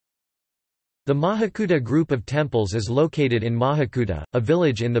The Mahakuta group of temples is located in Mahakuta, a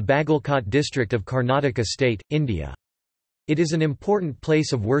village in the Bagalkot district of Karnataka state, India. It is an important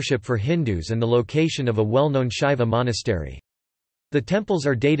place of worship for Hindus and the location of a well-known Shaiva monastery. The temples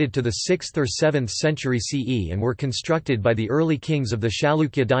are dated to the 6th or 7th century CE and were constructed by the early kings of the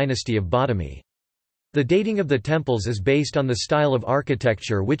Chalukya dynasty of Badami. The dating of the temples is based on the style of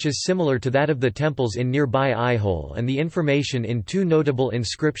architecture which is similar to that of the temples in nearby Aihole and the information in two notable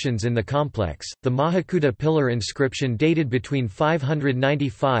inscriptions in the complex, the Mahakuta pillar inscription dated between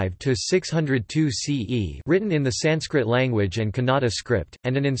 595 to 602 CE written in the Sanskrit language and Kannada script,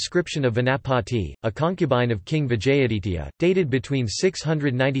 and an inscription of Vanapati, a concubine of King Vijayaditya, dated between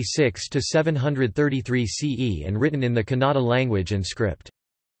 696 to 733 CE and written in the Kannada language and script.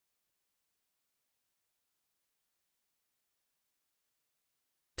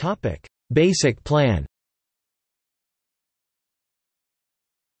 Basic plan.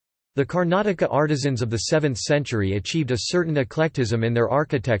 The Karnataka artisans of the 7th century achieved a certain eclecticism in their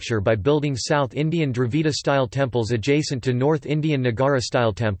architecture by building South Indian Dravida-style temples adjacent to North Indian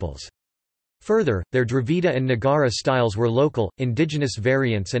Nagara-style temples. Further, their Dravida and Nagara styles were local, indigenous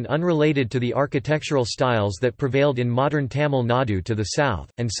variants and unrelated to the architectural styles that prevailed in modern Tamil Nadu to the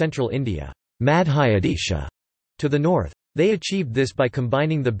south, and central India, Madhyadesha, to the north. They achieved this by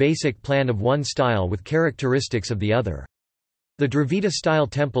combining the basic plan of one style with characteristics of the other. The Dravida-style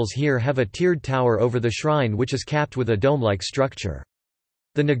temples here have a tiered tower over the shrine which is capped with a dome-like structure.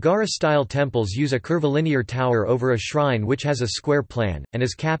 The Nagara-style temples use a curvilinear tower over a shrine which has a square plan, and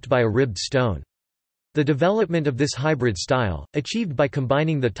is capped by a ribbed stone. The development of this hybrid style, achieved by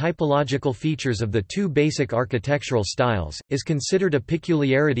combining the typological features of the two basic architectural styles, is considered a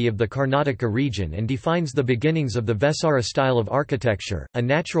peculiarity of the Karnataka region and defines the beginnings of the Vesara style of architecture. A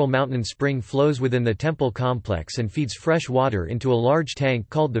natural mountain spring flows within the temple complex and feeds fresh water into a large tank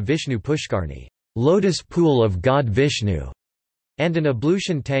called the Vishnu Pushkarni, lotus pool of god Vishnu, and an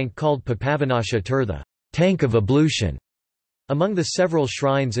ablution tank called Papavanasha Tirtha, tank of ablution. Among the several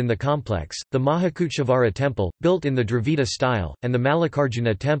shrines in the complex, the Mahakuteshavara temple, built in the Dravida style, and the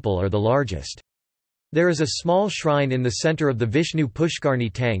Mallikarjuna temple are the largest. There is a small shrine in the center of the Vishnu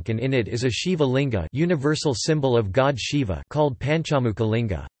Pushkarni tank and in it is a Shiva linga, universal symbol of god Shiva, called Panchamukha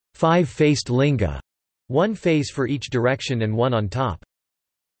linga, five-faced linga, one face for each direction and one on top.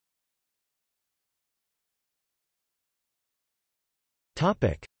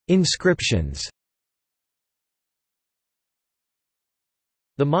 Inscriptions.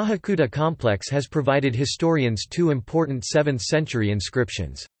 The Mahakuta complex has provided historians two important 7th-century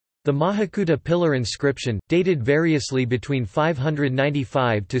inscriptions. The Mahakuta pillar inscription, dated variously between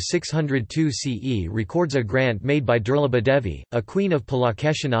 595 to 602 CE, records a grant made by Durlabha Devi, a queen of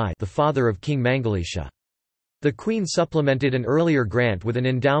Pulakeshin I, the father of King Mangalisha. The queen supplemented an earlier grant with an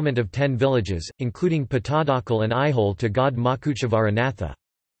endowment of 10 villages, including Patadakal and Aihole to god Makuteshavaranath.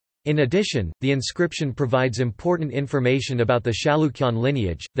 In addition, the inscription provides important information about the Chalukyan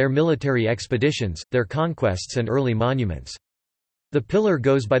lineage, their military expeditions, their conquests and early monuments. The pillar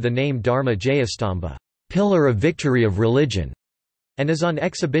goes by the name Dharma Jayastamba, pillar of victory of religion, and is on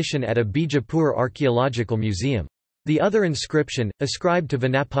exhibition at a Bijapur archaeological museum. The other inscription, ascribed to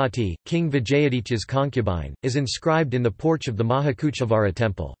Vanapati, King Vijayaditya's concubine, is inscribed in the porch of the Mahakuteshavara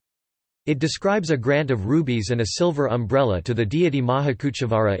temple. It describes a grant of rubies and a silver umbrella to the deity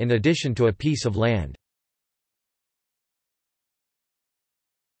Mahakuteshavara in addition to a piece of land.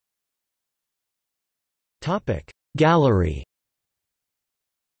 Gallery.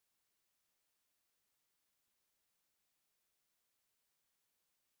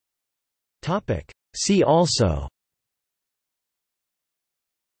 See also: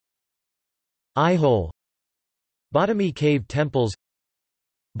 Aihole, Badami cave temples,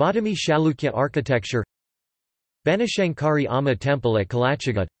 Badami Chalukya architecture, Banashankari Amma temple at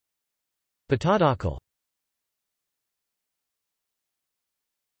Kalachagut, Patadakal.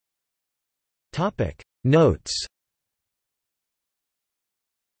 Notes.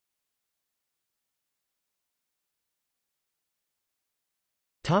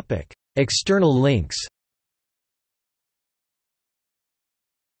 External links.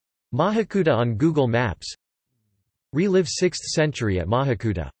 Mahakuta on Google Maps. Relive 6th century at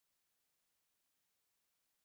Mahakuta.